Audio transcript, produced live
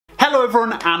Hello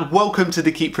everyone and welcome to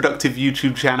the Keep Productive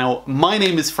YouTube channel. My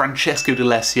name is Francesco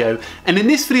D'Alessio and in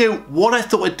this video what I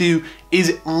thought I'd do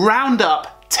is round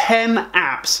up 10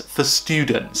 apps for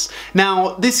students.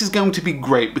 Now this is going to be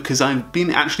great because I've been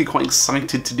actually quite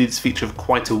excited to do this feature for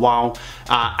quite a while.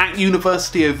 At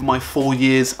university over my 4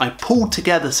 years I pulled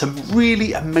together some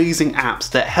really amazing apps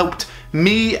that helped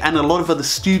me and a lot of other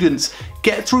students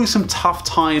get through some tough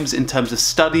times in terms of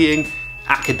studying,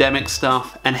 academic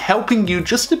stuff, and helping you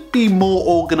just to be more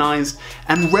organized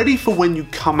and ready for when you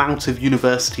come out of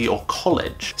university or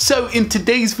college. So in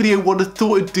today's video what I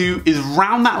thought I'd do is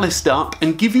round that list up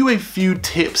and give you a few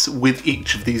tips with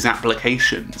each of these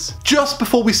applications. Just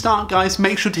before we start guys,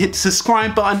 make sure to hit the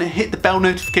subscribe button and hit the bell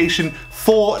notification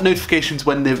for notifications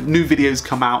when the new videos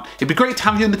come out. It'd be great to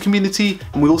have you in the community,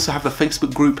 and we also have a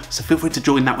Facebook group, so feel free to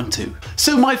join that one too.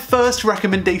 So my first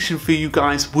recommendation for you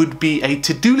guys would be a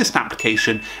to-do list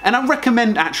application, and I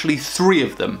recommend actually 3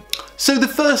 of them. So the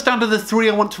first out of the 3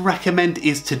 I want to recommend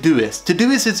is Todoist.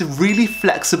 Todoist is a really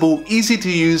flexible, easy to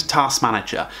use task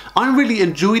manager. I really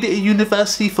enjoyed it at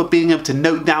university for being able to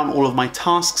note down all of my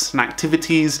tasks and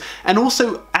activities, and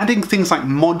also adding things like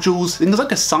modules, things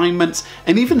like assignments,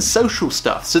 and even social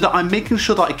stuff, so that I'm making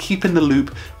sure that I keep in the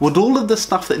loop with all of the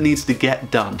stuff that needs to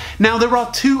get done. Now there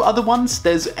are 2 other ones.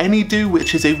 There's Any.DO,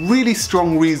 which is a really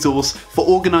strong resource for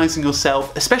organizing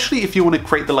yourself, especially if you want to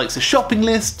create the likes of shopping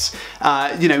lists,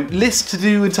 lists to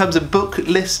do in terms of book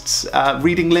lists,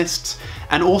 reading lists,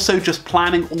 and also just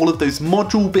planning all of those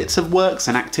module bits of works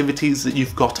and activities that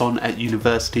you've got on at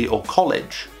university or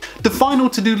college. The final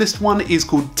to-do list one is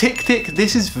called TickTick.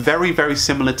 This is very, very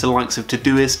similar to the likes of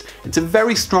Todoist. It's a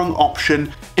very strong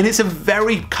option and it's a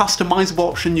very customizable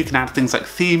option. You can add things like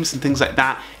themes and things like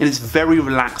that, and it's very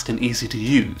relaxed and easy to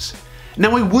use.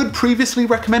 Now I would previously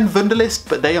recommend Wunderlist,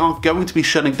 but they are going to be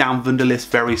shutting down Wunderlist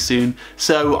very soon,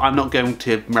 so I'm not going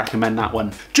to recommend that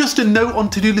one. Just a note on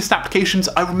to-do list applications,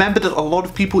 I remember that a lot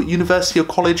of people at university or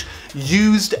college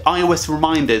used iOS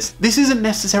reminders. This isn't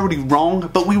necessarily wrong,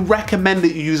 but we recommend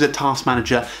that you use a task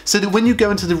manager so that when you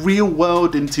go into the real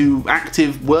world, into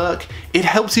active work, it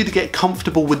helps you to get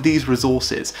comfortable with these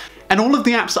resources. And all of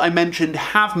the apps that I mentioned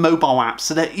have mobile apps,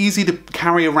 so they're easy to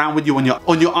carry around with you on your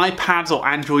iPads or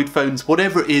Android phones,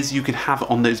 whatever it is you can have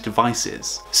on those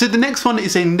devices. So the next one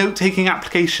is a note-taking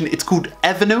application. It's called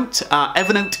Evernote.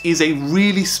 Evernote is a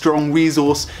really strong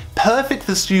resource, perfect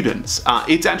for students.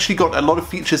 It's actually got a lot of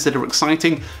features that are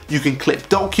exciting. You can clip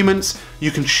documents,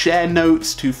 you can share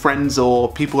notes to friends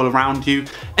or people around you,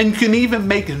 and you can even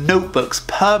make notebooks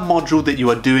per module that you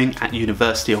are doing at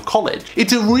university or college.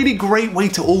 It's a really great way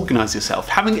to organize yourself.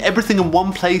 Having everything in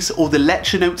one place, all the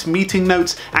lecture notes, meeting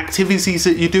notes, activities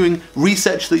that you're doing,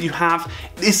 research that you have,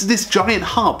 is this giant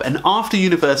hub, and after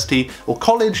university or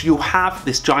college you'll have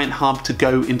this giant hub to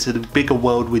go into the bigger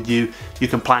world with you. You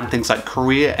can plan things like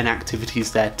career and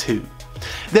activities there too.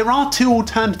 There are 2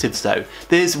 alternatives though.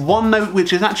 There's OneNote,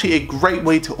 which is actually a great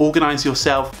way to organize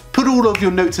yourself. Put all of your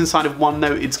notes inside of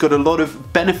OneNote. It's got a lot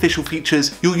of beneficial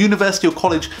features. Your university or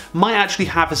college might actually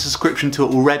have a subscription to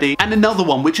it already. And another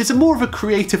one, which is more of a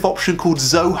creative option, called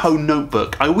Zoho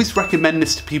Notebook. I always recommend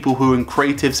this to people who are in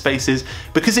creative spaces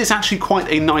because it's actually quite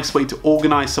a nice way to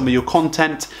organize some of your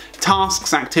content,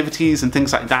 tasks, activities, and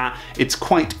things like that. It's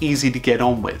quite easy to get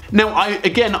on with. Now,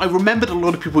 I remembered a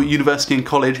lot of people at university and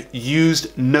college used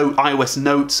iOS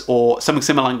Notes or something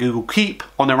similar like Google Keep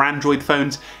on their Android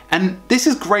phones, and this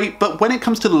is great, but when it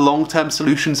comes to the long-term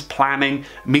solutions, planning,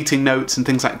 meeting notes, and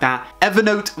things like that,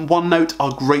 Evernote and OneNote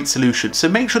are great solutions. So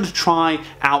make sure to try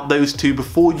out those 2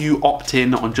 before you opt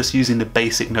in on just using the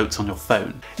basic notes on your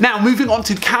phone. Now, moving on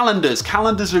to calendars.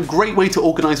 Calendars are a great way to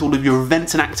organize all of your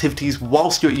events and activities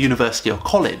whilst you're at university or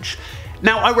college.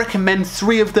 Now I recommend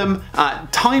 3 of them.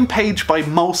 Timepage by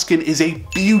Moleskine is a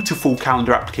beautiful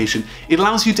calendar application. It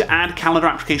allows you to add calendar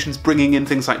applications bringing in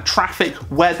things like traffic,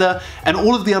 weather, and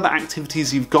all of the other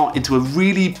activities you've got into a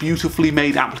really beautifully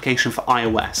made application for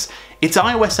iOS. It's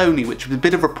iOS only, which is a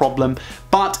bit of a problem,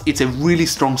 but it's a really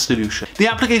strong solution. The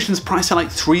application's priced at like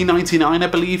 $3.99 I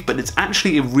believe, but it's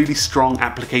actually a really strong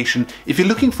application if you're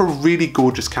looking for a really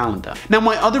gorgeous calendar. Now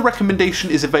my other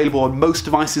recommendation is available on most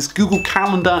devices. Google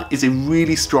Calendar is a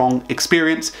really strong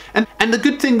experience, and the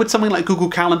good thing with something like Google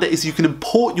Calendar is you can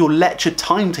import your lecture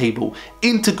timetable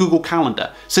into Google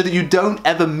Calendar so that you don't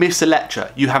ever miss a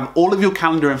lecture. You have all of your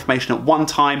calendar information at one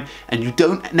time and you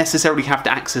don't necessarily have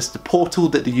to access the portal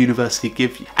that the university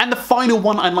give you. And the final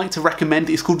one I'd like to recommend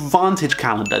is called Vantage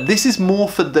Calendar. This is more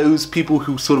for those people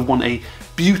who sort of want a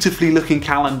beautifully looking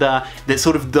calendar that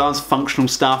sort of does functional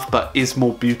stuff but is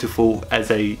more beautiful as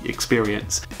a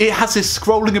experience. It has this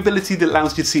scrolling ability that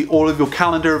allows you to see all of your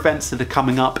calendar events that are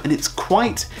coming up, and it's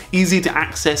quite easy to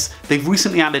access. They've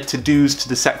recently added to-dos to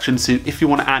the section, so if you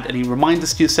want to add any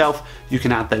reminders to yourself, you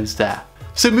can add those there.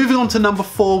 So moving on to number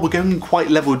 4, we're going in quite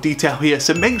level of detail here,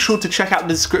 so make sure to check out the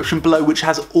description below, which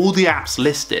has all the apps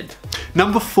listed.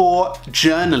 Number 4,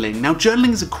 journaling. Now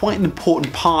journaling is quite an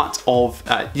important part of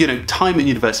time at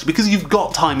university, because you've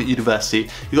got time at university,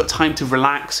 you've got time to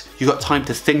relax, you've got time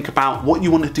to think about what you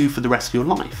want to do for the rest of your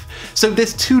life. So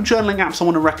there's 2 journaling apps I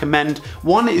want to recommend.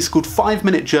 One is called 5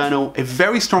 Minute Journal, a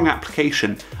very strong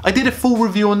application. I did a full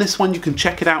review on this one, you can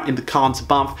check it out in the cards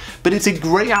above, but it's a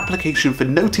great application for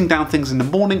noting down things in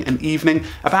the morning and evening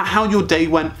about how your day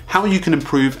went, how you can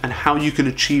improve, and how you can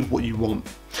achieve what you want.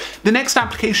 The next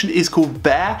application is called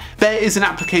Bear. Bear is an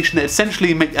application that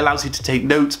essentially allows you to take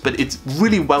notes, but it's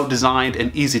really well designed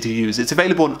and easy to use. It's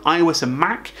available on iOS and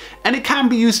Mac, and it can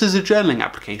be used as a journaling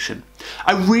application.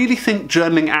 I really think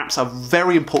journaling apps are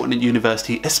very important at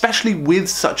university, especially with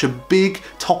such a big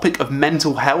topic of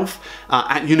mental health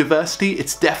at university.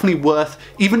 It's definitely worth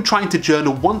even trying to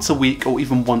journal once a week or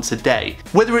even once a day.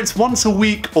 Whether it's once a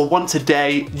week or once a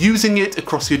day, using it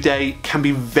across your day can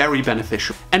be very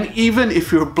beneficial. And even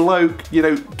if you're a bloke,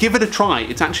 give it a try.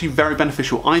 It's actually very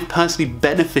beneficial. I've personally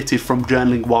benefited from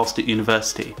journaling whilst at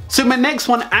university. So my next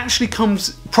one actually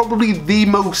comes probably the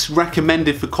most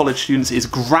recommended for college students is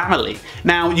Grammarly.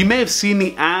 Now, you may have seen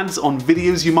the ads on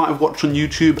videos you might have watched on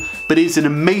YouTube, but it's an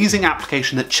amazing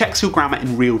application that checks your grammar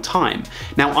in real time.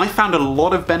 Now, I found a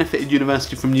lot of benefit at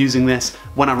university from using this.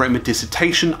 When I wrote my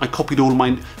dissertation, I copied all of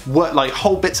my work,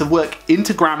 whole bits of work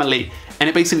into Grammarly, and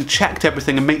it basically checked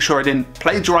everything and made sure I didn't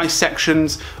plagiarize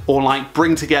sections or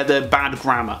bring together bad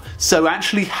grammar. So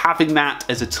actually having that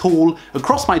as a tool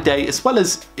across my day, as well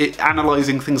as it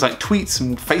analyzing things like tweets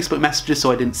and Facebook messages so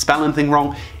I didn't spell anything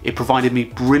wrong, it provided me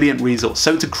brilliant results.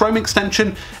 So it's a Chrome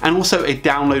extension and also a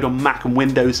download on Mac and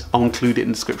Windows. I'll include it in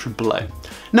the description below.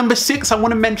 Number 6, I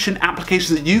want to mention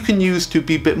applications that you can use to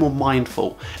be a bit more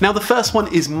mindful. Now the first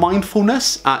one is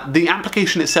Mindfulness. The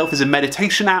application itself is a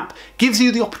meditation app, gives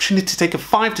you the opportunity to take a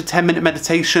 5 to 10 minute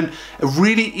meditation, a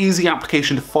really easy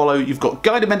application to follow. You've got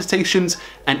guided meditations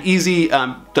and easy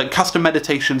custom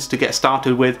meditations to get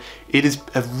started with. It is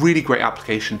a really great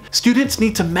application. Students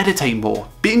need to meditate more.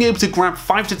 Being able to grab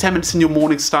 5 to 10 minutes in your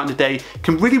morning to start the day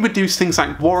can really reduce things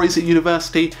like worries at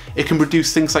university. It can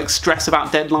reduce things like stress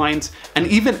about deadlines and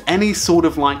even any sort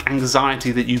of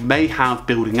anxiety that you may have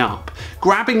building up.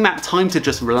 Grabbing that time to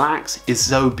just relax is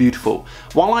so beautiful.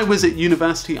 While I was at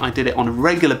university, I did it on a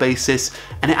regular basis,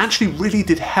 and it actually really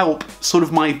did help sort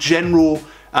of my general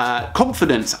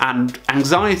confidence and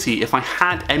anxiety if I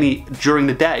had any during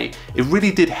the day. It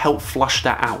really did help flush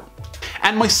that out.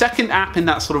 And my second app in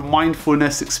that sort of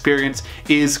mindfulness experience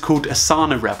is called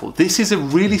Asana Rebel. This is a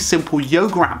really simple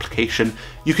yoga application.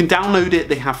 You can download it.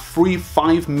 They have free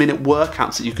 5-minute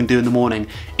workouts that you can do in the morning.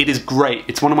 It is great.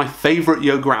 It's one of my favorite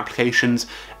yoga applications.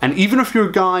 And even if you're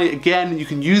a guy, again, you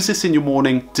can use this in your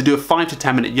morning to do a 5 to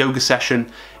 10 minute yoga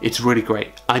session. It's really great.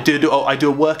 I do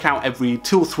a workout every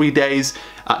 2 or 3 days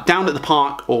down at the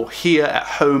park or here at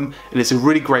home, and it's a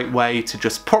really great way to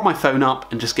just prop my phone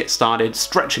up and just get started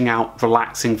stretching out,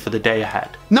 relaxing for the day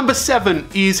ahead. Number 7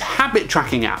 is habit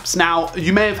tracking apps. Now,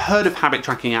 you may have heard of habit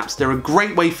tracking apps. They're a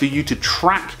great way for you to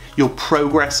track your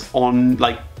progress on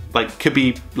could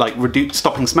be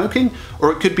stopping smoking,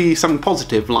 or it could be something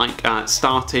positive like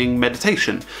starting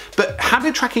meditation. But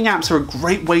habit tracking apps are a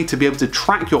great way to be able to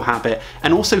track your habit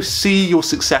and also see your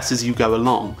success as you go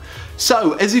along.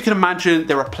 So, as you can imagine,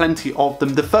 there are plenty of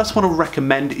them. The first one I'll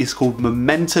recommend is called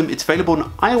Momentum. It's available on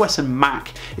iOS and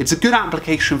Mac. It's a good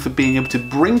application for being able to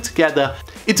bringing together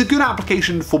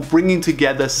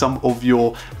some of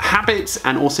your habits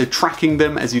and also tracking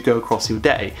them as you go across your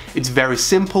day. It's very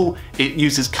simple. It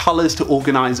uses colors to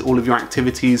organize all of your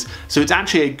activities. So it's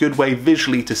actually a good way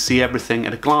visually to see everything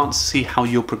at a glance, see how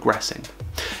you're progressing.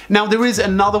 Now there is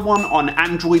another one on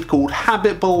Android called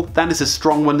Habitable. That is a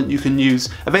strong one that you can use.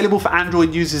 Available for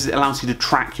Android users, it allows you to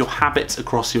track your habits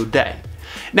across your day.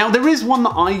 Now there is one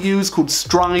that I use called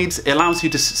Strides. It allows you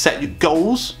to set your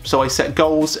goals. So I set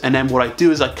goals, and then what I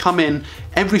do is I come in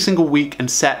every single week and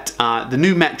set the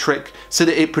new metric so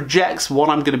that it projects what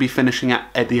I'm going to be finishing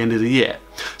at the end of the year.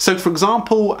 So for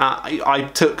example, I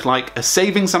took a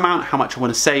savings amount, how much I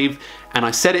want to save, and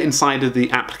I set it inside of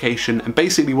the application, and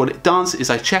basically what it does is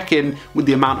I check in with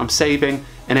the amount I'm saving,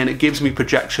 and then it gives me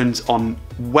projections on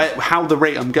how the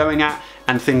rate I'm going at,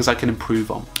 and things I can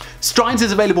improve on. Strides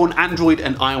is available on Android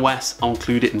and iOS. I'll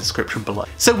include it in the description below.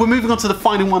 So we're moving on to the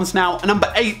final ones now.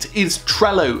 Number 8 is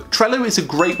Trello. Trello is a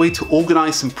great way to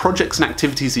organize some projects and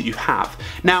activities that you have.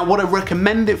 Now, what I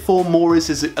recommend it for more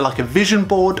is like a vision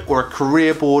board or a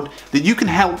career board that you can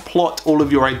help plot all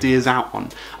of your ideas out on.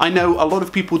 I know a lot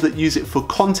of people that use it for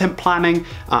content planning,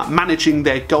 managing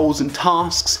their goals and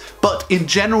tasks, but in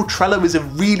general, Trello is a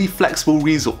really flexible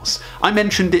resource. I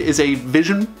mentioned it as a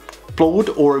vision board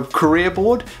or a career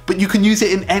board, but you can use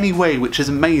it in any way, which is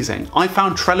amazing. I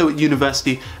found Trello at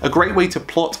university a great way to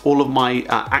plot all of my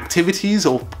activities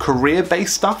or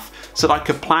career-based stuff so that I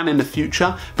could plan in the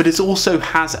future, but it also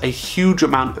has a huge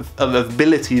amount of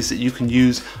abilities that you can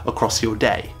use across your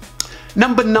day.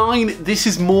 Number 9, this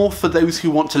is more for those who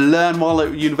want to learn while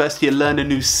at university and learn a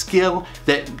new skill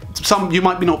that you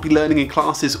might not be learning in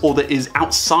classes or that is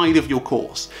outside of your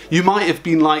course. You might have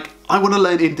been like, I want to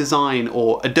learn InDesign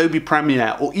or Adobe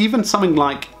Premiere or even something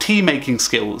like tea making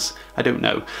skills. I don't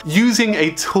know. Using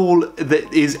a tool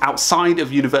that is outside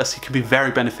of university can be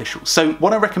very beneficial. So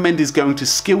what I recommend is going to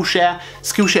Skillshare.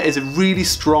 Skillshare is a really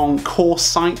strong course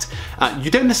site. You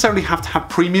don't necessarily have to have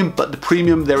premium, but the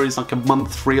premium there is like a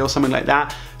month free or something like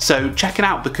that. So check it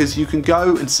out because you can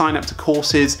go and sign up to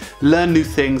courses, learn new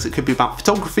things. It could be about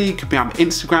photography, it could be about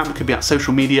Instagram, it could be about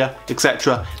social media,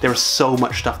 etc. There is so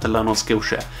much stuff to learn on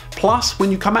Skillshare. Plus,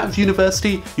 when you come out of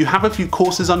university, you have a few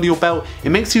courses under your belt. It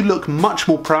makes you look much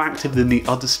more proactive than the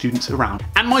other students around.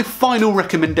 And my final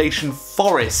recommendation,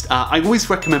 Forest. I always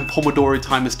recommend Pomodoro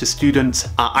timers to students.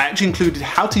 I actually included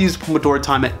how to use a Pomodoro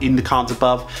timer in the cards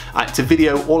above. It's a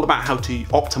video all about how to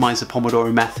optimize the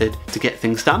Pomodoro method to get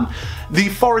things done. The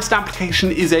Forest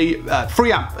application is a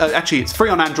free app. Actually, it's free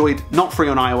on Android, not free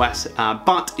on iOS,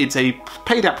 but it's a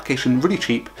paid application, really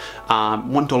cheap,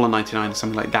 $1.99 or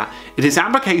something like that. It is an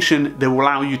application that will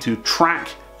allow you to track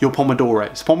your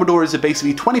Pomodoros. Pomodoros are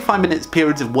basically 25 minutes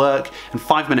periods of work and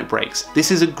 5-minute breaks.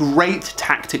 This is a great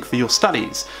tactic for your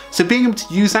studies. So being able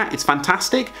to use that, it's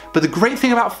fantastic, but the great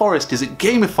thing about Forest is it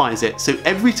gamifies it. So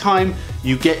every time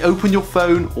you open your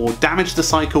phone or damage the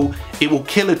cycle, it will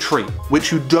kill a tree,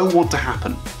 which you don't want to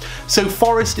happen. So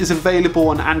Forest is available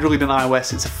on Android and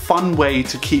iOS. It's a fun way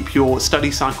to keep your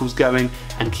study cycles going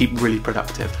and keep really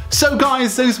productive. So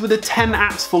guys, those were the 10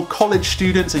 apps for college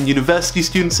students and university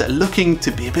students that are looking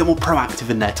to be a bit more proactive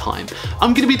in their time.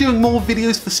 I'm going to be doing more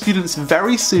videos for students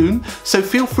very soon, so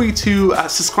feel free to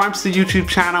subscribe to the YouTube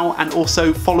channel and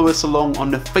also follow us along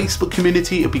on the Facebook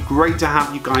community. It'd be great to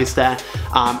have you guys there.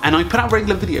 And I put out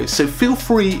regular videos, so feel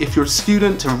free, if you're a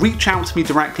student, to reach out to me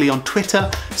directly on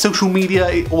Twitter, social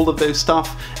media, all of those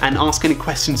stuff, and ask any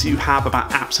questions that you have about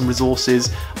apps and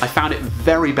resources. I found it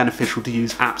very beneficial to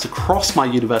use apps across my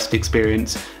university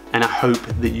experience, and I hope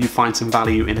that you find some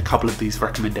value in a couple of these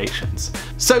recommendations.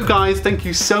 So guys, thank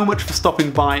you so much for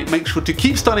stopping by. Make sure to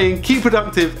keep studying, keep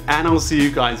productive, and I'll see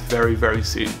you guys very, very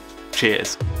soon.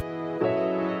 Cheers.